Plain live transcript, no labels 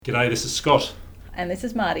G'day, this is Scott. And this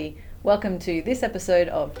is Marty. Welcome to this episode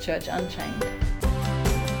of Church Unchained.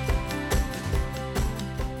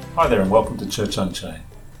 Hi there and welcome to Church Unchained.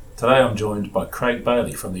 Today I'm joined by Craig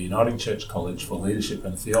Bailey from the Uniting Church College for Leadership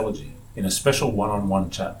and Theology in a special one-on-one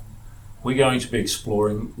chat. We're going to be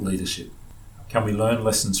exploring leadership. Can we learn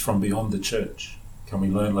lessons from beyond the church? Can we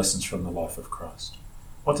learn lessons from the life of Christ?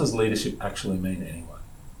 What does leadership actually mean anyway?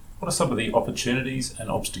 What are some of the opportunities and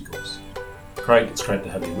obstacles? Craig, it's great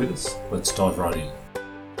to have you with us. Let's dive right in.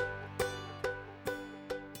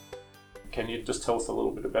 Can you just tell us a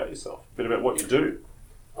little bit about yourself, a bit about what you do?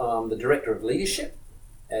 I'm the Director of Leadership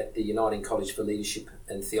at the Uniting College for Leadership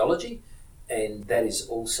and Theology, and that is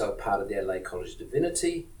also part of the Adelaide College of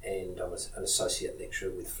Divinity, and I'm an Associate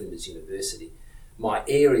Lecturer with Flinders University. My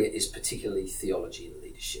area is particularly theology and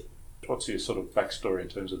leadership. What's your sort of backstory in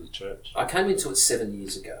terms of the church? I came into it 7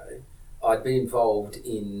 years ago. I'd been involved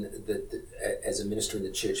as a minister in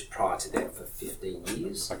the church prior to that for 15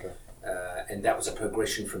 years. Okay. And that was a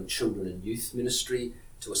progression from children and youth ministry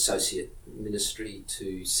to associate ministry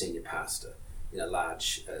to senior pastor in a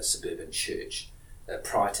large suburban church.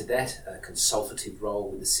 Prior to that, a consultative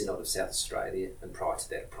role with the Synod of South Australia, and prior to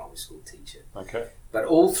that, a primary school teacher. Okay. But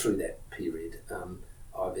all through that period,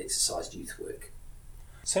 I've exercised youth work.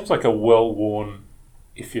 Seems like a well-worn,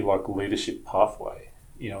 if you like, leadership pathway.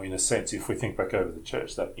 You know, in a sense, if we think back over the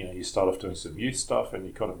church, that, you know, you start off doing some youth stuff and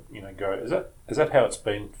you kind of, you know, go, is that how it's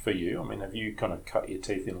been for you? I mean, have you kind of cut your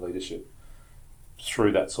teeth in leadership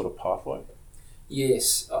through that sort of pathway?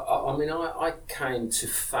 Yes. I came to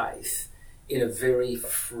faith in a very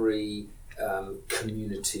free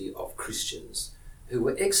community of Christians who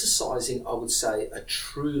were exercising, I would say, a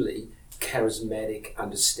truly charismatic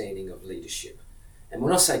understanding of leadership. And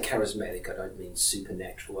when I say charismatic, I don't mean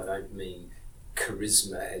supernatural, I don't mean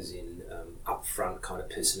charisma as in upfront kind of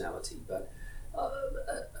personality, but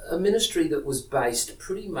a ministry that was based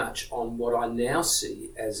pretty much on what I now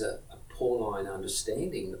see as a Pauline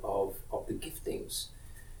understanding of the giftings.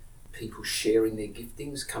 People sharing their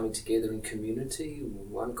giftings, coming together in community,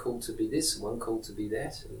 one called to be this, one called to be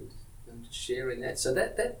that, and sharing that. So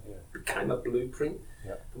that became a blueprint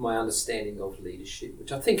for my understanding of leadership,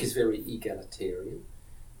 which I think is very egalitarian.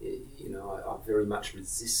 You know, I very much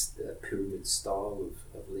resist the pyramid style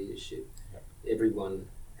of leadership. Yep. Everyone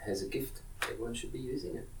has a gift. Everyone should be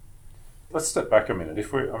using it. Let's step back a minute.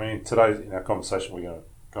 Today in our conversation, we're going to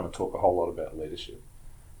kind of talk a whole lot about leadership.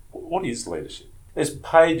 What is leadership? There's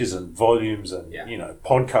pages and volumes and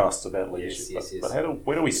podcasts about leadership. Yes. But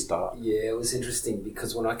where do we start? Yeah, it was interesting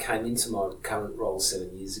because when I came into my current role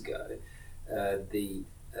 7 years ago, the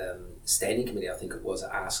standing committee, I think it was,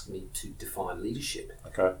 asked me to define leadership.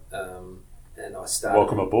 Okay. And I started.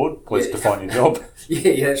 Welcome aboard. Please define your job.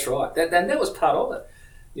 Yeah, that's right. That was part of it.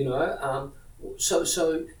 You know,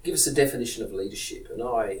 so give us a definition of leadership, and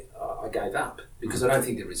I gave up because I don't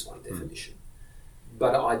think there is one definition.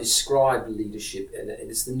 But I describe leadership, and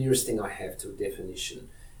it's the nearest thing I have to a definition.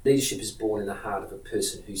 Leadership is born in the heart of a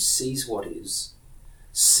person who sees what is,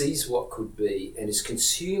 sees what could be, and is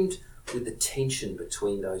consumed with the tension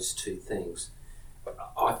between those two things.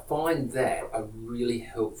 I find that a really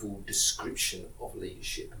helpful description of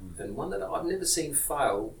leadership, and one that I've never seen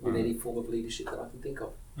fail with any form of leadership that I can think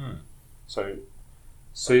of. So,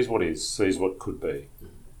 sees what is, sees what could be,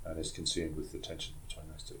 and is consumed with the tension between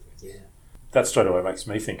those two things. Yeah. That straight away makes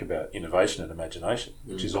me think about innovation and imagination,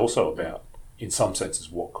 which is also about, in some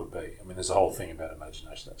senses, what could be. I mean, there's a whole thing about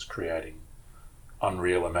imagination that's creating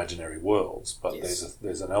unreal imaginary worlds, but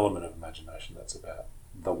there's an element of imagination that's about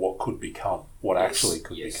the what could become, what actually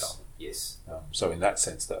could become. Yes. So in that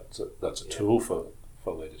sense, that's a tool for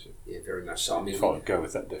leadership. Yeah, very much so. I mean, if I go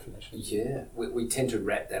with that definition. Yeah, we tend to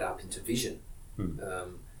wrap that up into vision,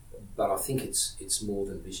 but I think it's more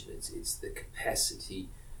than vision. It's the capacity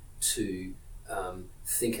to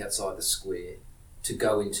think outside the square, to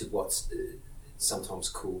go into what's sometimes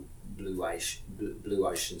called blue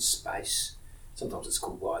ocean space. Sometimes it's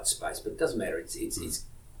called white space, but it doesn't matter. It's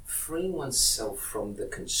freeing oneself from the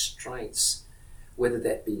constraints, whether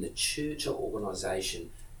that be in the church or organisation,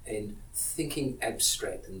 and thinking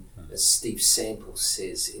abstract. And as Steve Sample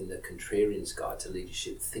says in the Contrarian's Guide to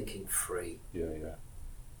Leadership, thinking free. Yeah.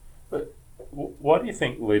 But why do you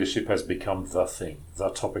think leadership has become the thing, the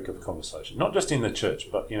topic of conversation? Not just in the church,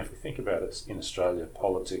 but if we think about it in Australia,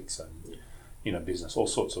 politics and business, all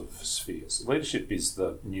sorts of spheres. Leadership is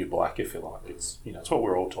the new black, if you like. It's what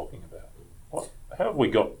we're all talking about. How have we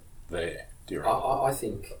got there, do you reckon?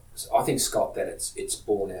 I think, Scott, that it's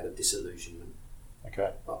born out of disillusionment.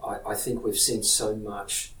 Okay. I think we've seen so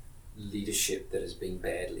much leadership that has been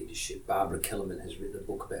bad leadership. Barbara Kellerman has written a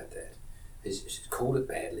book about that. has called it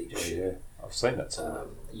bad leadership. Yeah, I've seen that somewhere.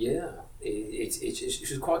 She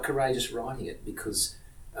was quite courageous writing it because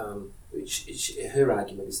her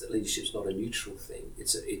argument is that leadership's not a neutral thing.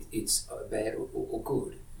 It's bad or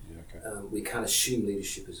good. Yeah, okay. We can't assume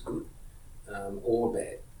leadership is good or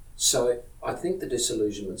bad. So I think the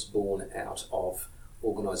disillusionment's born out of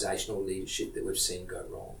organisational leadership that we've seen go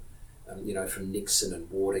wrong. From Nixon and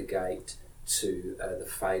Watergate to the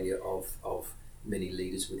failure of many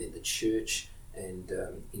leaders within the church and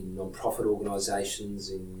in non-profit organisations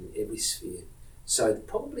in every sphere. So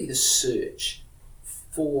probably the search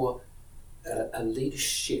for a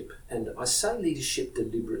leadership, and I say leadership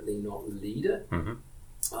deliberately, not leader. Mm-hmm.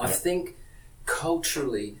 I think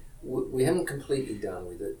culturally we haven't completely done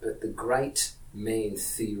with it, but the great man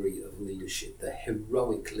theory of leadership, the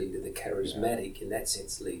heroic leader, the charismatic in that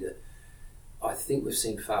sense leader, I think we've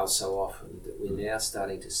seen fail so often that we're now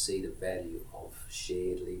starting to see the value of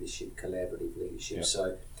shared leadership, collaborative leadership. Yeah.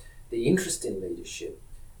 So the interest in leadership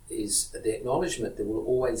is the acknowledgement that we'll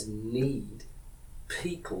always need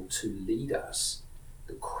people to lead us.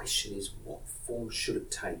 The question is, what form should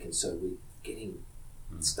it take? And so we're getting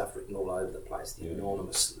stuff written all over the place, the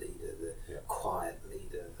anonymous leader, the quiet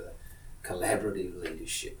leader, the collaborative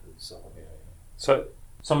leadership, and so on. Yeah. So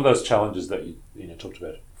some of those challenges that you talked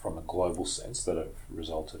about from a global sense that have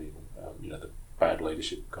resulted in the bad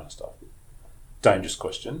leadership kind of stuff. Dangerous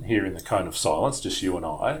question here in the cone of silence, just you and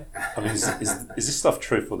I. I mean, is this stuff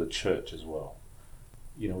true for the church as well?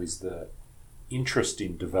 Is the interest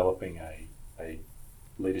in developing a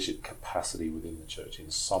leadership capacity within the church in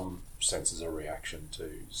some senses a reaction to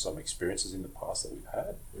some experiences in the past that we've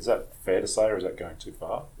had? Is that fair to say, or is that going too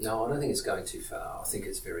far? No, I don't think it's going too far. I think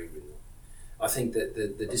it's very real. I think that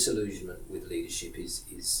the disillusionment with leadership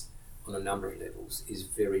is on a number of levels, is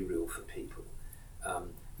very real for people.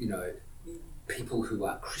 People who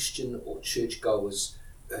are Christian or churchgoers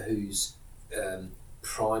whose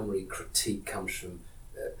primary critique comes from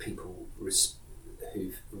people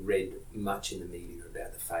who've read much in the media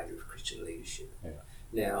about the failure of Christian leadership. Yeah.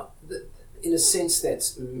 Now, in a sense,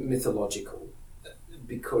 that's mythological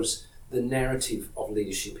because the narrative of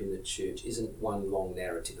leadership in the church isn't one long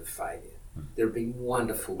narrative of failure. There have been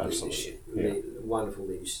wonderful leadership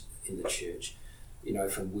in the church,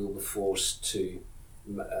 from Wilberforce to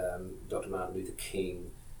Dr. Martin Luther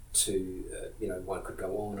King to, one could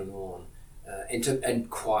go on and on. And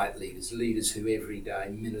quiet leaders who every day,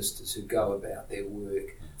 ministers who go about their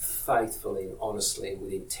work faithfully and honestly and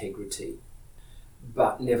with integrity.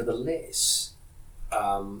 But nevertheless,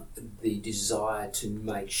 the desire to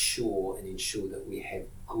make sure and ensure that we have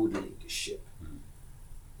good leadership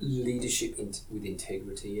with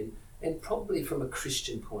integrity, and probably from a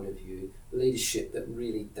Christian point of view, leadership that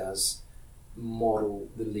really does model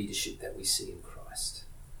the leadership that we see in Christ.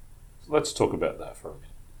 Let's talk about that for a minute.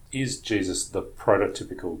 Is Jesus the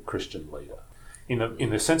prototypical Christian leader? In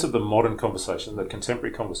the sense of the modern conversation, the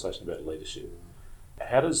contemporary conversation about leadership,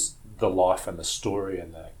 how does the life and the story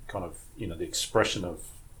and the kind of, the expression of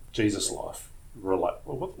Jesus' life relate?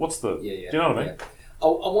 What's the... Do you know what I mean? I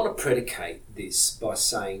want to predicate this by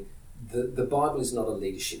saying the Bible is not a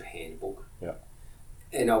leadership handbook. Yeah.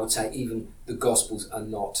 And I would say even the Gospels are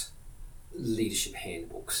not leadership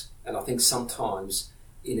handbooks. And I think sometimes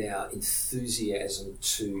in our enthusiasm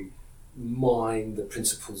to mine the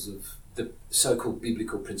principles of the so-called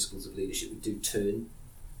biblical principles of leadership, we do turn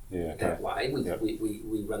that way.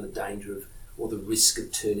 We run the danger of, or the risk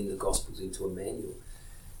of turning the Gospels into a manual.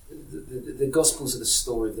 The Gospels are the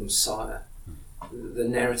story of the Messiah. The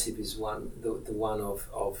narrative is the one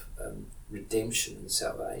of redemption and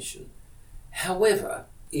salvation. However,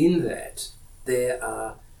 in that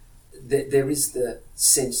there is the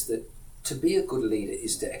sense that to be a good leader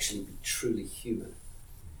is to actually be truly human.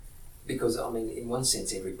 Because, in one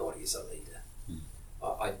sense, everybody is a leader.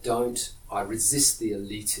 I resist the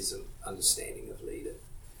elitism understanding of leader.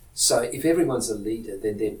 So if everyone's a leader,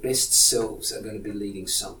 then their best selves are going to be leading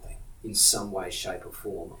something in some way, shape or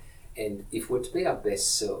form. And if we're to be our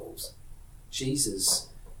best selves, Jesus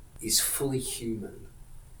is fully human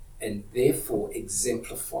and therefore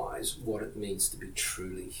exemplifies what it means to be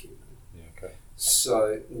truly human.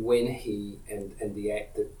 So when he, and the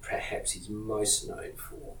act that perhaps he's most known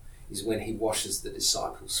for, is when he washes the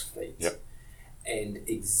disciples' feet and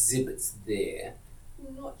exhibits there,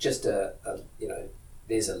 not just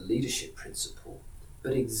there's a leadership principle,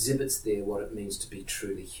 but exhibits there what it means to be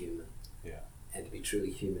truly human. Yeah. And to be truly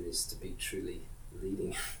human is to be truly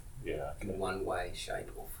leading in one way, shape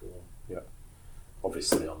or form. Yeah.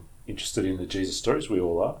 Obviously I'm interested in the Jesus stories, we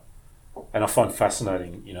all are. And I find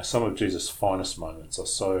fascinating, some of Jesus' finest moments are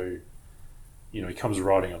so, he comes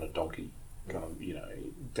riding on a donkey kind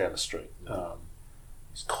of, down the street.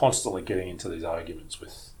 He's constantly getting into these arguments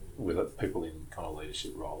with people in kind of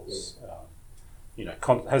leadership roles.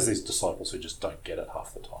 Has these disciples who just don't get it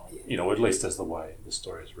half the time, at least as the way the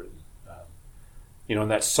story is written. And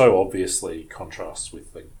that so obviously contrasts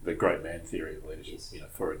with the great man theory of leadership,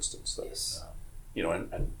 for instance, that,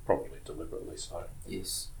 and probably deliberately so.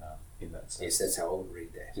 Yes. In that sense. Yes, that's how I would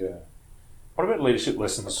read that. Yeah. What about leadership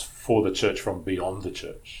lessons for the church from beyond the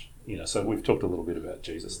church? So we've talked a little bit about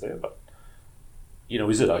Jesus there, but,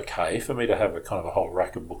 is it okay for me to have a kind of a whole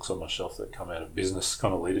rack of books on my shelf that come out of business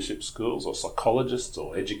kind of leadership schools or psychologists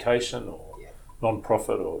or education or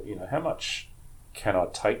non-profit or, how much can I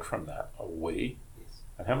take from that, or we?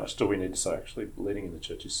 And how much do we need to say actually leading in the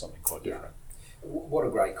church is something quite different? What a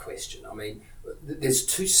great question. I mean, there's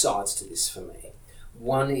two sides to this for me.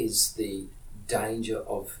 One is the danger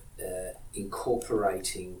of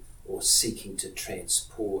incorporating or seeking to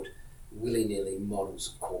transport willy-nilly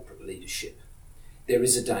models of corporate leadership. There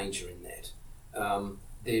is a danger in that.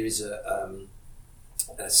 There is a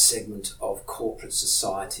segment of corporate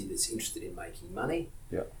society that's interested in making money,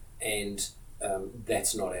 and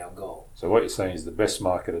that's not our goal. So what you're saying is the best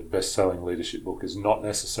marketed, best-selling leadership book has not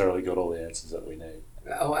necessarily got all the answers that we need.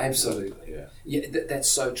 Oh, absolutely. Yeah, that's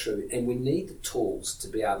so true. And we need the tools to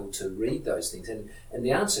be able to read those things. And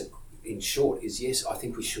the answer, in short, is yes, I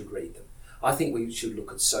think we should read them. I think we should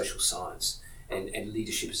look at social science and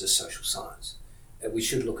leadership as a social science. We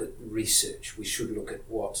should look at research. We should look at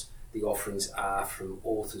what the offerings are from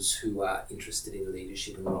authors who are interested in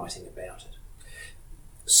leadership and writing about it.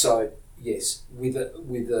 So, yes, with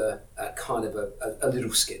a kind of a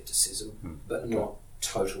little scepticism, but not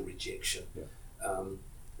total rejection. Yeah.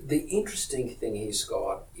 The interesting thing here,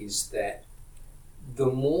 Scott, is that the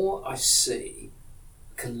more I see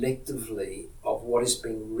collectively of what is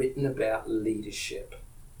being written about leadership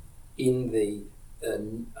in the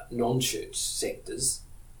non-church sectors,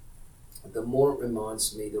 the more it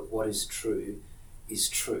reminds me that what is true is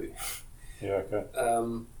true. Yeah,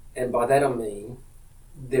 okay. And by that I mean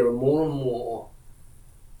there are more and more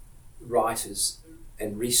writers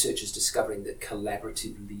and researchers discovering that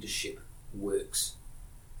collaborative leadership works.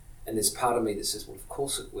 And there's part of me that says, well, of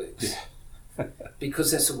course it works. Yeah.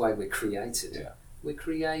 Because that's the way we're created. Yeah. We're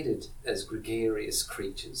created as gregarious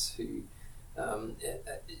creatures who,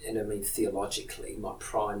 and I mean theologically, my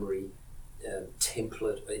primary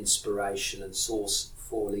template, inspiration and source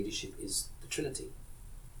for leadership is the Trinity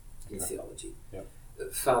in theology. Yeah.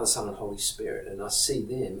 Father, Son and Holy Spirit, and I see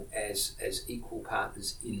them as equal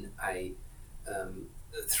partners in a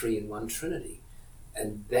 3-in-1 Trinity.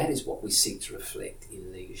 And that is what we seek to reflect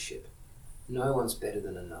in leadership. No one's better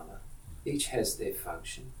than another. Each has their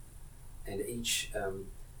function, and each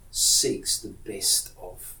seeks the best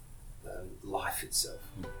of life itself.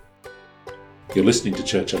 You're listening to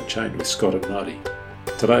Church Unchained with Scott and Marty.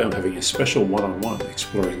 Today I'm having a special one-on-one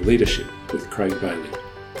exploring leadership with Craig Bailey.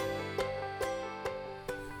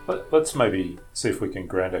 Let's maybe see if we can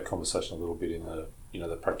ground our conversation a little bit in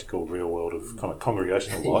the practical real world of kind of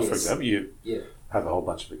congregational life. Yes. For example, you have a whole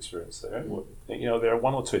bunch of experience there. There are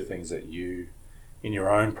one or two things that you, in your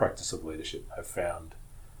own practice of leadership, have found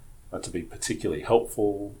to be particularly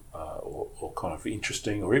helpful or kind of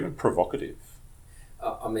interesting or even provocative.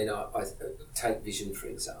 I take vision, for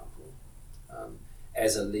example.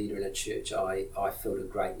 As a leader in a church, I felt a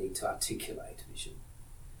great need to articulate vision.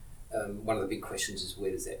 One of the big questions is,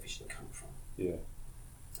 where does that vision come from? Yeah.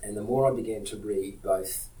 And the more I began to read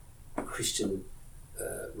both Christian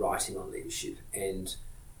writing on leadership and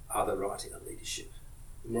other writing on leadership,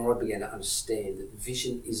 the more I began to understand that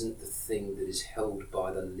vision isn't the thing that is held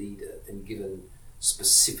by the leader and given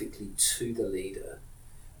specifically to the leader,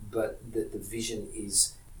 but that the vision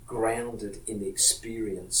is grounded in the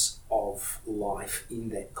experience of life in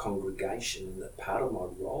that congregation, and that part of my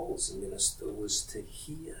role as a minister was to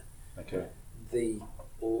hear the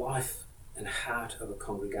life and heart of a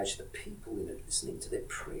congregation, the people in it, listening to their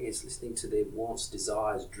prayers, listening to their wants,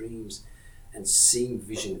 desires, dreams, and seeing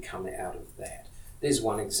vision come out of that. There's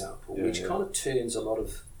one example which kind of turns a lot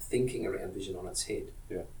of thinking around vision on its head.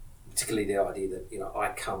 Yeah. Particularly the idea that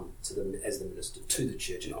I come to them as the minister to the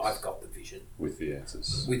church, and I've got the vision with the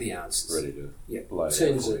answers, ready to lay it out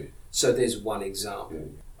for you. So there's one example.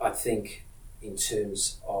 Yeah. I think in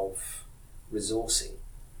terms of resourcing,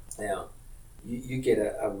 now you get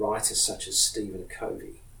a writer such as Stephen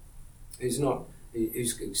Covey, who's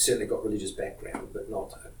certainly got religious background, but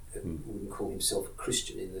not wouldn't call himself a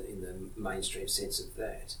Christian in the mainstream sense of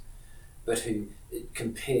that, but who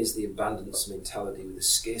compares the abundance mentality with the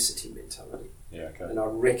scarcity mentality. Yeah, okay. And I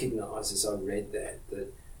recognise as I read that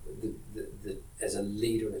as a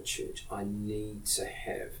leader in a church, I need to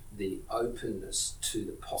have the openness to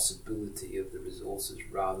the possibility of the resources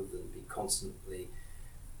rather than be constantly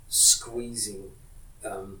squeezing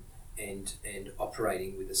and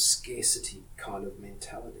operating with a scarcity kind of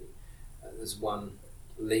mentality. There's one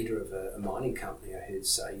leader of a mining company I heard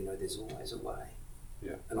say, there's always a way.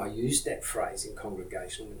 Yeah. And I used that phrase in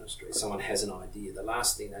congregational ministry. Someone has an idea. The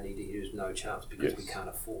last thing they need to hear is no chance because we can't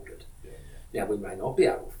afford it. Yeah. Now, we may not be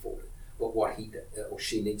able to afford it, but what he or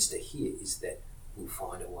she needs to hear is that we'll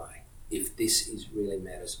find a way. If this really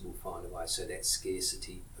matters, we'll find a way. So that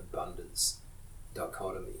scarcity, abundance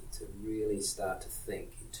dichotomy, to really start to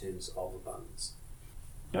think in terms of abundance.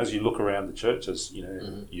 As you look around the churches,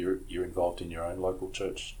 you're involved in your own local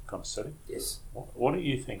church kind of setting. Yes. What do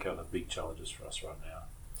you think are the big challenges for us right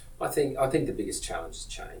now? I think the biggest challenge is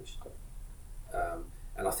change.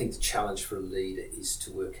 And I think the challenge for a leader is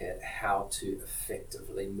to work out how to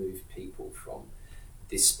effectively move people from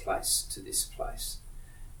this place to this place.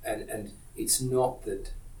 And it's not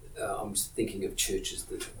that I'm thinking of churches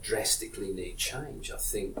that drastically need change. I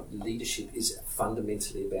think leadership is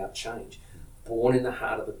fundamentally about change. Born in the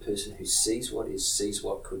heart of a person who sees what is, sees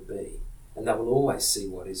what could be. And they will always see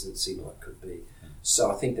what is and see what could be.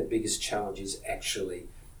 So I think the biggest challenge is actually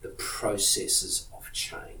the processes of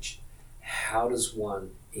change. How does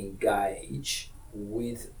one engage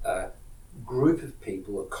with a group of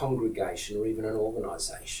people, a congregation, or even an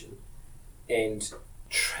organisation, and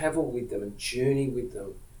travel with them and journey with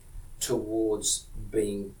them towards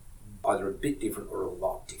being either a bit different or a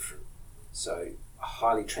lot different? So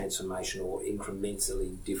highly transformational or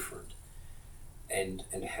incrementally different, and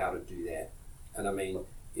how to do that. And I mean,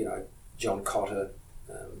 John Cotter,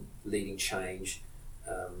 leading change.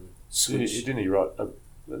 Didn't he write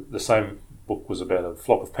the same book was about a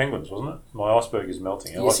flock of penguins, wasn't it? My iceberg is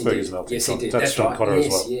melting. Our iceberg is melting. Yes, he did. That's John right. Cotter as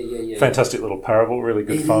well. Yeah. Fantastic little parable, really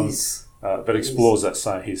good fun. Is. But explores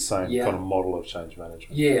his same kind of model of change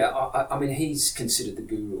management. Yeah, I mean, he's considered the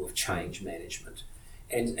guru of change management,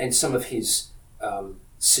 and some of his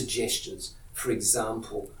suggestions. For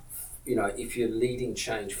example, if you're leading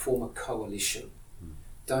change, form a coalition.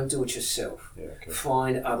 Don't do it yourself. Yeah, okay.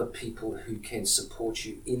 Find other people who can support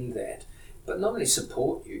you in that, but not only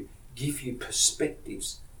support you, give you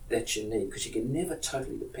perspectives that you need, because you can never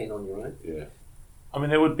totally depend on your own. Yeah, I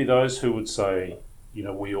mean, there would be those who would say,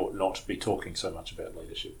 we ought not be talking so much about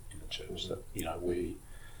leadership in the church. That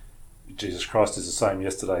Jesus Christ is the same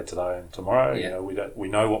yesterday, today, and tomorrow. Yeah. We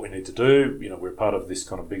know what we need to do. We're part of this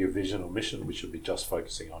kind of bigger vision or mission. We should be just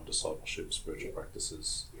focusing on discipleship, spiritual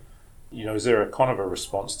practices. Is there a kind of a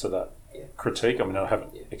response to that critique? I mean, I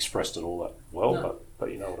haven't expressed it all that well,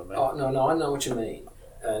 but you know what I mean. Oh, no, I know what you mean.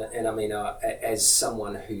 And I mean, as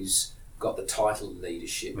someone who's got the title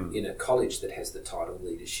leadership in a college that has the title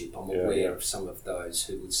leadership, I'm aware of some of those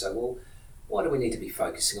who would say, well, why do we need to be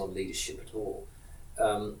focusing on leadership at all?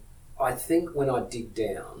 I think when I dig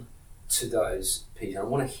down to those people, I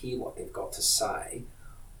want to hear what they've got to say.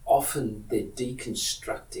 Often they're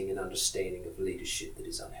deconstructing an understanding of leadership that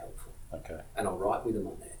is unhelpful. Okay. And I'm right with them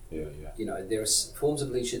on that. Yeah. There are forms of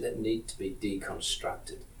leadership that need to be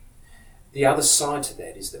deconstructed. The other side to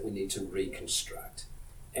that is that we need to reconstruct.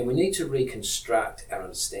 And we need to reconstruct our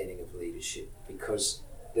understanding of leadership, because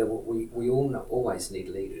we all always need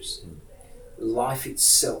leaders. Life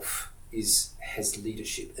itself has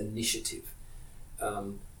leadership, initiative.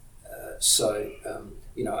 And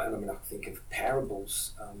I mean, I think of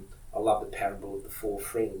parables. I love the parable of the four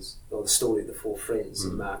friends, or the story of the four friends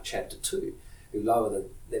in Mark chapter 2, who lower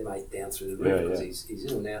their mate down through the roof because he's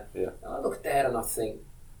ill now. Yeah. And I look at that and I think,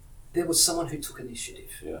 there was someone who took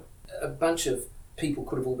initiative. Yeah. A bunch of people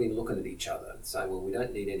could have all been looking at each other and saying, well, we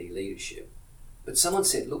don't need any leadership. But someone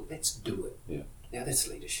said, look, let's do it. Yeah. Now that's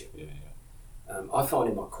leadership. Yeah. I find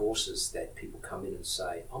in my courses that people come in and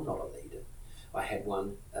say, I'm not a leader. I had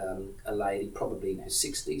one, a lady probably in her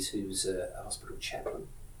 60s who was a hospital chaplain.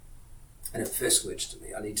 And her first words to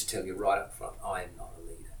me, I need to tell you right up front, I am not a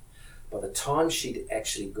leader. By the time she'd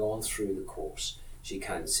actually gone through the course, she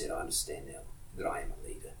came and said, I understand now that I am a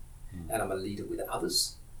leader. And I'm a leader with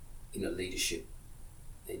others in a leadership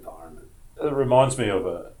environment. It reminds me of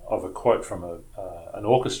a quote from an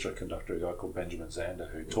orchestra conductor, a guy called Benjamin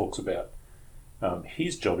Zander, who talks about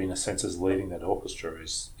his job, in a sense, as leading that orchestra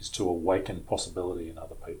is to awaken possibility in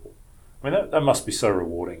other people. I mean, that must be so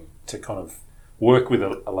rewarding to kind of work with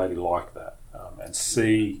a lady like that and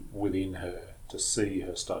see within her, to see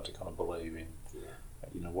her start to kind of believe in,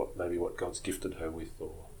 what God's gifted her with,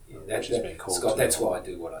 or what she's been called Scott, to. that's why I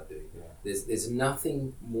do what I do. Yeah. There's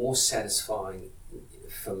nothing more satisfying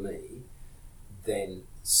for me than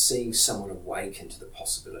seeing someone awaken to the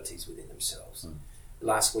possibilities within themselves.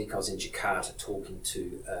 Last week I was in Jakarta talking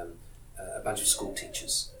to a bunch of school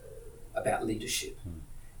teachers about leadership,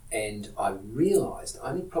 and I realised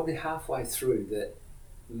only probably halfway through that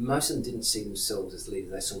most of them didn't see themselves as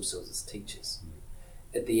leaders, they saw themselves as teachers.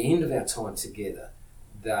 At the end of our time together,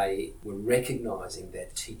 they were recognising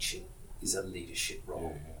that teaching is a leadership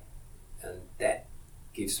role, and that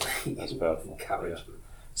gives me encouragement. Yeah.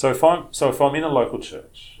 So if I'm in a local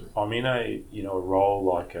church, I'm in a role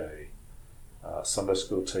like a Sunday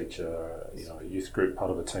school teacher, a youth group,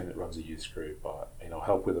 part of a team that runs a youth group. I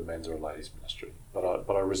help with a men's or a ladies ministry, but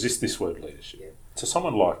I resist this word leadership. Yeah. To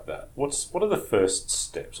someone like that, what are the first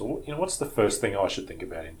steps, or what's the first thing I should think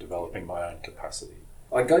about in developing my own capacity?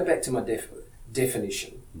 I go back to my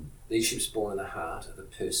definition. Leadership's born in the heart of a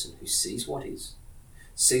person who sees what is,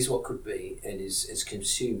 sees what could be, and is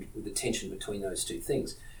consumed with the tension between those two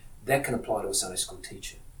things. That can apply to a Sunday school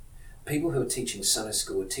teacher. People who are teaching Sunday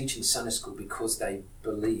school are teaching Sunday school because they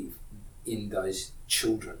believe in those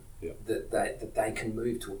children, that they can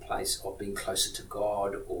move to a place of being closer to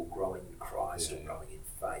God, or growing in Christ, or growing in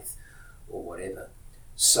faith, or whatever.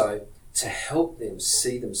 So to help them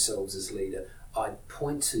see themselves as leader, I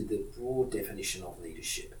point to the broad definition of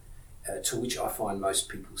leadership, to which I find most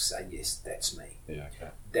people say, yes, that's me. Yeah,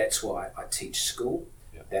 okay. That's why I teach school.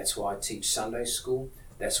 Yeah. That's why I teach Sunday school.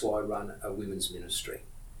 That's why I run a women's ministry.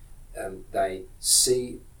 They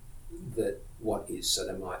see that what is. So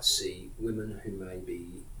they might see women who may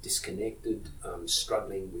be disconnected,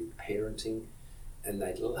 struggling with parenting, and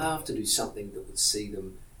they'd love to do something that would see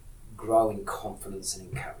them grow in confidence and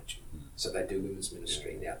encouragement. So they do women's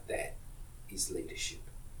ministry. Now that is leadership.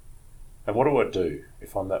 And what do I do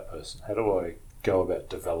if I'm that person? How do I go about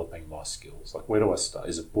developing my skills? Like, where do I start?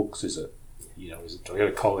 Is it books? Is it, do I go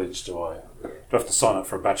to college? Do I have to sign up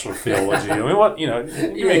for a Bachelor of Theology? I mean,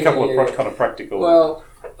 give me a couple of kind of practical... Well,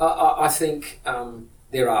 I think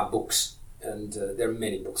there are books, and there are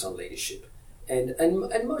many books on leadership. And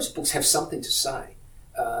most books have something to say.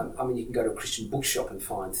 You can go to a Christian bookshop and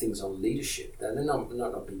find things on leadership. They're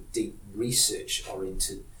not be deep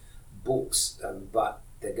research-oriented books, but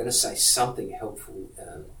they're going to say something helpful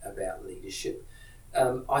about leadership.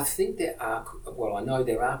 I think I know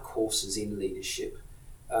there are courses in leadership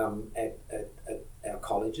at our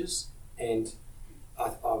colleges, and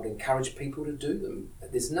I would encourage people to do them.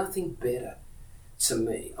 There's nothing better to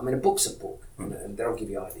me. I mean, a book's a book, and that'll give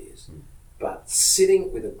you ideas. But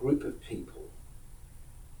sitting with a group of people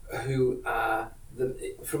who are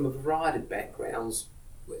from a variety of backgrounds,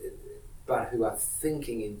 but who are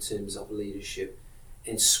thinking in terms of leadership,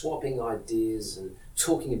 and swapping ideas and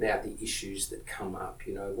talking about the issues that come up.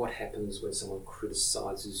 What happens when someone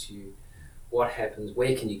criticises you? What happens?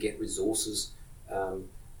 Where can you get resources? I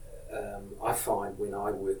find when I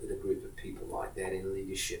work with a group of people like that in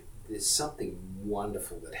leadership, there's something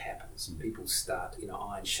wonderful that happens. People start,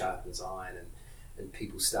 iron sharpens iron, and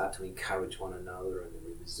people start to encourage one another, and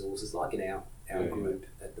the resources, like in our group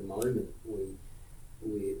at the moment, we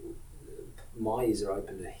my ears are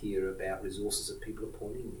open to hear about resources that people are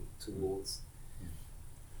pointing me towards.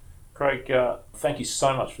 Craig, thank you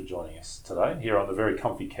so much for joining us today here on the very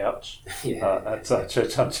comfy couch at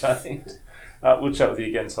Church Unchained. We'll chat with you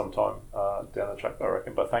again sometime down the track, I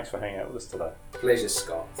reckon, but thanks for hanging out with us today. Pleasure,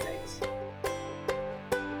 Scott. Thanks.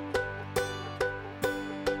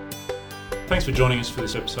 Thanks for joining us for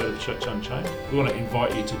this episode of Church Unchained. We want to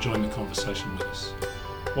invite you to join the conversation with us.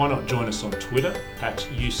 Why not join us on Twitter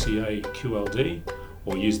 @UCAQLD,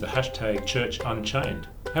 or use the hashtag Church Unchained.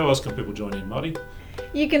 How else can people join in, Marty?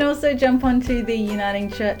 You can also jump onto the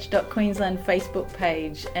unitingchurch.queensland Facebook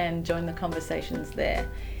page and join the conversations there.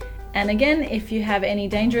 And again, if you have any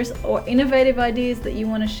dangerous or innovative ideas that you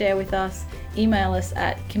want to share with us, email us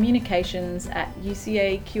at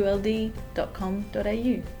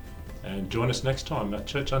communications@ucaqld.com.au. And join us next time at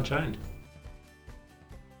Church Unchained.